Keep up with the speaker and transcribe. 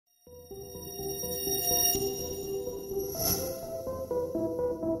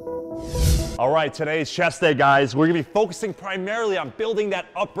All right, today's chest day, guys. We're gonna be focusing primarily on building that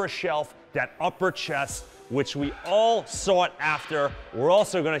upper shelf, that upper chest, which we all sought after. We're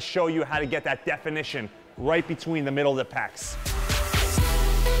also gonna show you how to get that definition right between the middle of the pecs.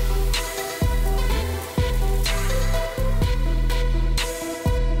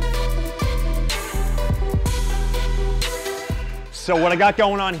 So what I got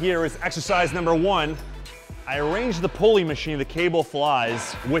going on here is exercise number 1. I arranged the pulley machine, the cable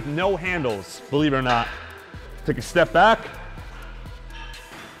flies, with no handles, believe it or not. Take a step back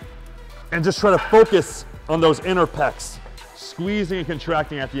and just try to focus on those inner pecs, squeezing and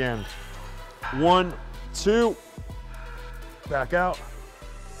contracting at the end. 1, 2, back out.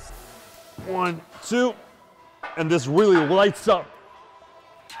 1, 2, and this really lights up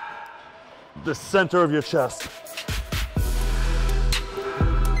the center of your chest.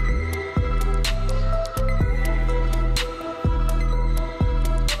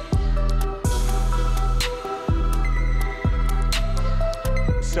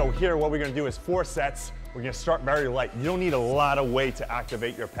 So here, what we're gonna do is 4 sets. We're gonna start very light. You don't need a lot of weight to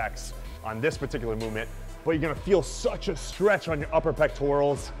activate your pecs on this particular movement, but you're gonna feel such a stretch on your upper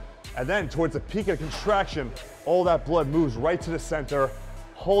pectorals. And then towards the peak of contraction, all that blood moves right to the center.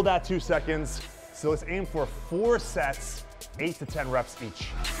 Hold that 2 seconds. So let's aim for 4 sets, 8 to 10 reps each.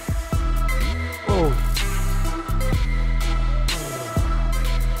 Oh.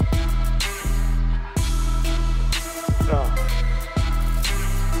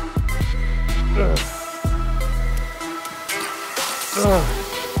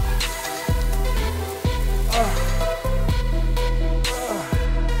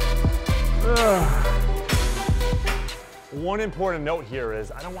 One important note here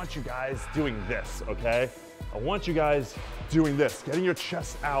is I don't want you guys doing this, okay? I want you guys doing this, getting your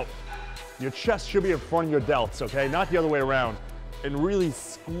chest out. Your chest should be in front of your delts, okay? Not the other way around. And really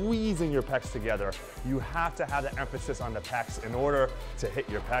squeezing your pecs together. You have to have the emphasis on the pecs in order to hit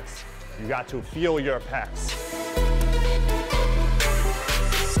your pecs. You got to feel your pecs.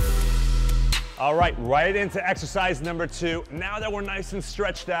 All right, right into exercise number 2. Now that we're nice and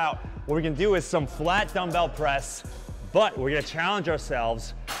stretched out, what we're gonna do is some flat dumbbell press, but we're gonna challenge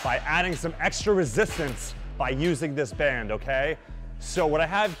ourselves by adding some extra resistance by using this band, okay? So what I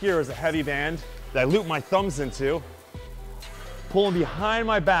have here is a heavy band that I loop my thumbs into, pulling behind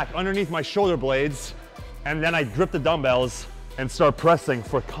my back underneath my shoulder blades, and then I grip the dumbbells and start pressing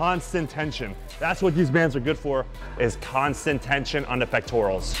for constant tension. That's what these bands are good for, is constant tension on the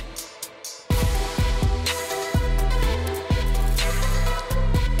pectorals.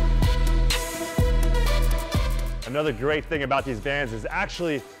 Another great thing about these bands is it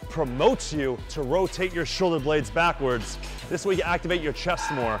actually promotes you to rotate your shoulder blades backwards. This way you activate your chest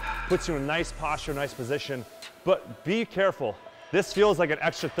more, puts you in a nice posture, nice position, but be careful. This feels like an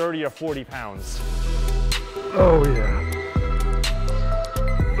extra 30 or 40 pounds. Oh yeah.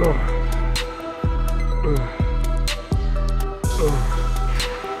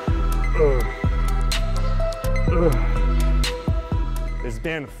 This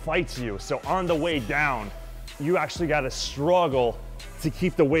band fights you, so on the way down, you actually gotta struggle to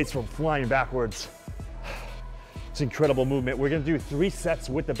keep the weights from flying backwards. It's an incredible movement. We're gonna do 3 sets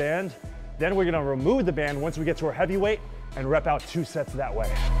with the band, then we're gonna remove the band once we get to our heavy weight and rep out 2 sets that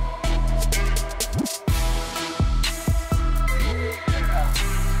way.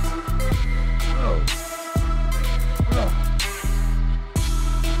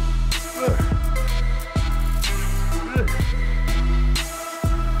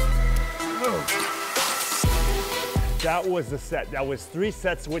 That was the set. That was 3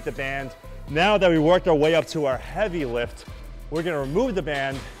 sets with the band. Now that we worked our way up to our heavy lift, we're gonna remove the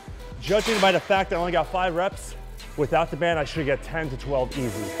band. Judging by the fact that I only got 5 reps, without the band, I should get 10 to 12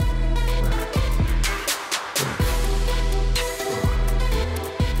 easy.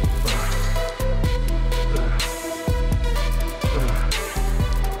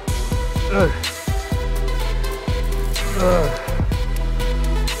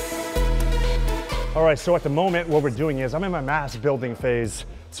 All right, so at the moment, what we're doing is I'm in my mass building phase.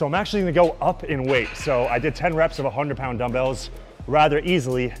 So I'm actually gonna go up in weight. So I did 10 reps of 100-pound dumbbells rather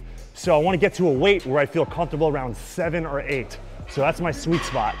easily. So I wanna get to a weight where I feel comfortable around 7 or 8. So that's my sweet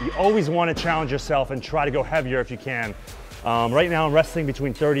spot. You always wanna challenge yourself and try to go heavier if you can. Right now I'm resting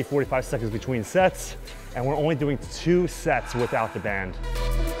between 30, 45 seconds between sets, and we're only doing 2 sets without the band.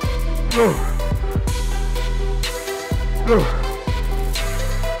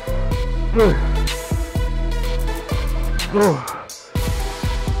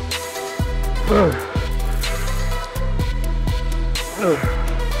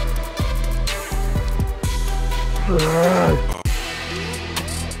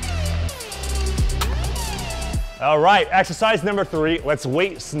 All right, exercise number 3. Let's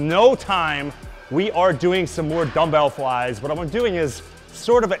waste no time. We are doing some more dumbbell flies. What I'm doing is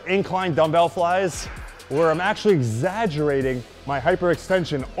sort of an incline dumbbell flies where I'm actually exaggerating my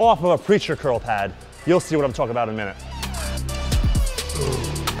hyperextension off of a preacher curl pad. You'll see what I'm talking about in a minute.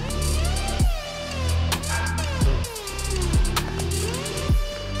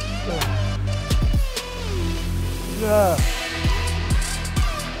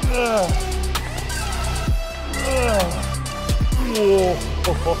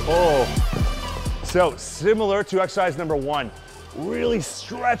 So similar to exercise number 1, really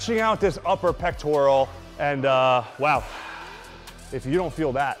stretching out this upper pectoral, and wow, if you don't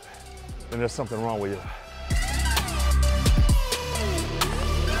feel that, then there's something wrong with you.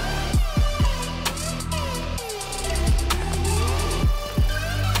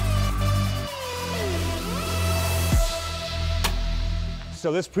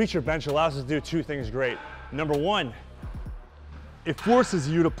 So this preacher bench allows us to do 2 things great. Number 1, it forces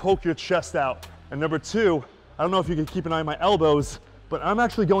you to poke your chest out. And number 2, I don't know if you can keep an eye on my elbows, but I'm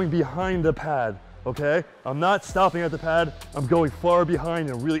actually going behind the pad, okay? I'm not stopping at the pad, I'm going far behind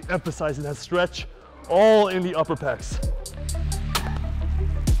and really emphasizing that stretch, all in the upper pecs.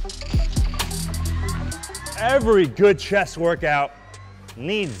 Every good chest workout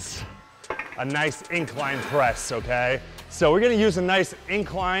needs a nice incline press, okay? So we're gonna use a nice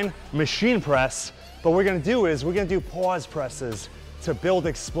incline machine press, but what we're gonna do is we're gonna do pause presses to build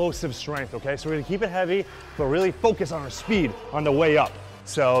explosive strength, okay? So we're gonna keep it heavy, but really focus on our speed on the way up.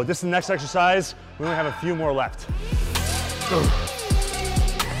 So this is the next exercise. We only have a few more left.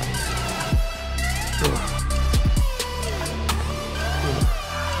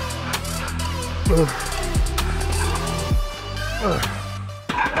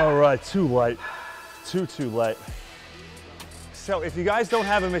 All right, too light, too light. So if you guys don't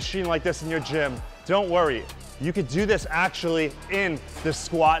have a machine like this in your gym, don't worry. You could do this actually in the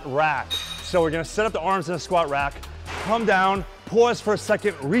squat rack. So we're gonna set up the arms in a squat rack, come down, pause for a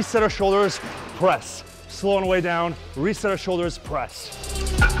second, reset our shoulders, press. Slow on the way down, reset our shoulders, press.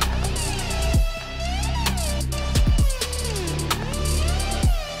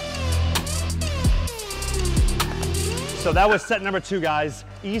 So that was set number 2, guys.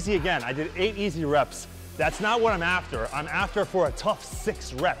 Easy again, I did 8 easy reps. That's not what I'm after. I'm after for a tough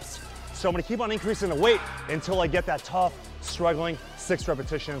 6 reps. So I'm gonna keep on increasing the weight until I get that tough, struggling 6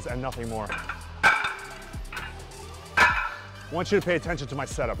 repetitions and nothing more. I want you to pay attention to my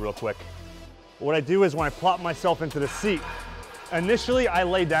setup real quick. What I do is when I plop myself into the seat, initially I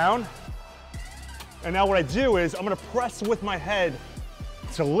lay down, and now what I do is I'm gonna press with my head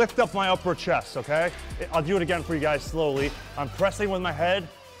to lift up my upper chest, okay? I'll do it again for you guys slowly. I'm pressing with my head,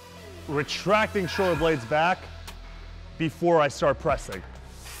 retracting shoulder blades back before I start pressing.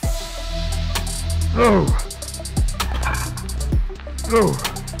 Oh. Oh.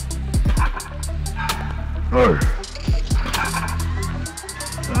 Oh.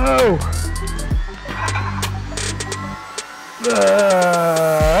 Oh.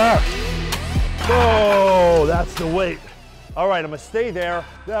 Oh, that's the weight. All right, I'm gonna stay there.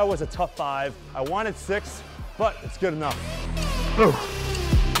 That was a tough 5. I wanted 6, but it's good enough. Oh.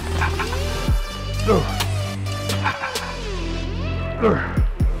 Oh. Oh.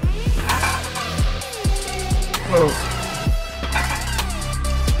 Oh.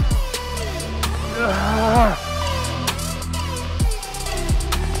 Ah.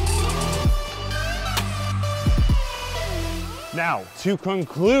 Now, to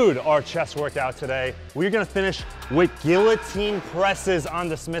conclude our chest workout today, we're gonna finish with guillotine presses on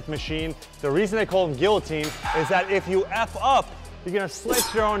the Smith machine. The reason they call them guillotine is that if you F up, you're gonna slit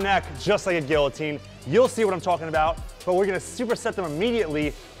your own neck just like a guillotine. You'll see what I'm talking about, but we're gonna superset them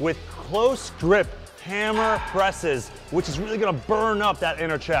immediately with close grip hammer presses, which is really gonna burn up that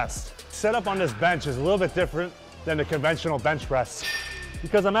inner chest. Setup on this bench is a little bit different than the conventional bench press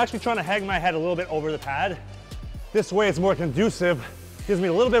because I'm actually trying to hang my head a little bit over the pad. This way it's more conducive, gives me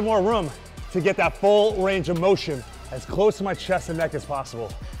a little bit more room to get that full range of motion as close to my chest and neck as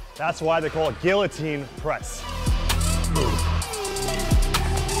possible. That's why they call it guillotine press. Ooh.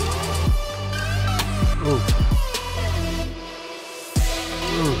 Ooh.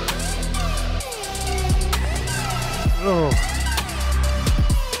 Ooh. Oh.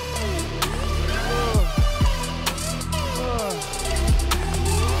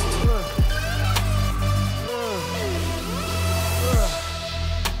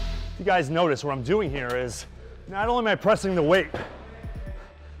 You guys notice what I'm doing here is not only am I pressing the weight,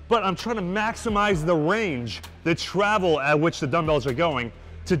 but I'm trying to maximize the range, the travel at which the dumbbells are going.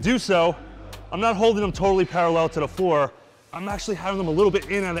 To do so, I'm not holding them totally parallel to the floor. I'm actually having them a little bit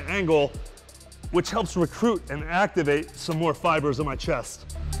in at an angle which helps recruit and activate some more fibers in my chest.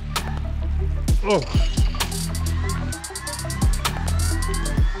 Oh.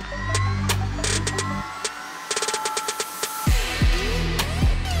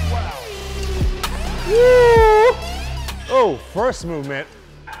 Oh, first movement,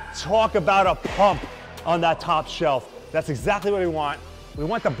 talk about a pump on that top shelf. That's exactly what we want. We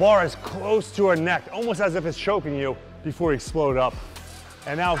want the bar as close to our neck, almost as if it's choking you before you explode up.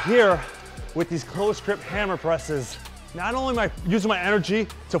 And now here, with these close grip hammer presses, not only am I using my energy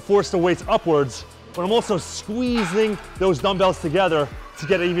to force the weights upwards, but I'm also squeezing those dumbbells together to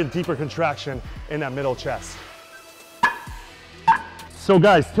get an even deeper contraction in that middle chest. So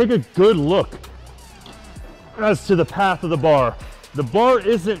guys, take a good look as to the path of the bar. The bar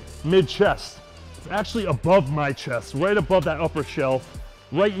isn't mid-chest. It's actually above my chest, right above that upper shelf,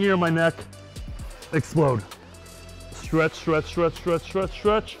 right near my neck. Explode. Stretch, stretch, stretch, stretch, stretch,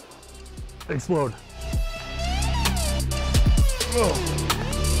 stretch. Explode.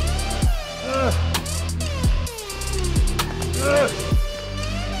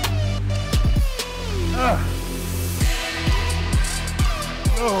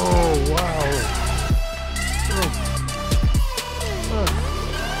 Oh, wow.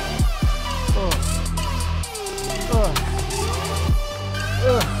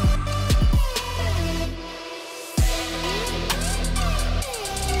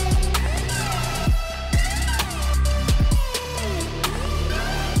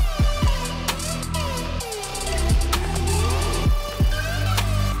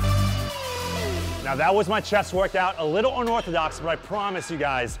 Now that was my chest workout, a little unorthodox, but I promise you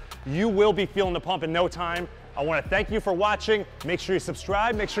guys, you will be feeling the pump in no time. I want to thank you for watching. Make sure you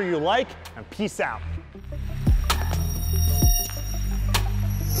subscribe, make sure you like, and peace out.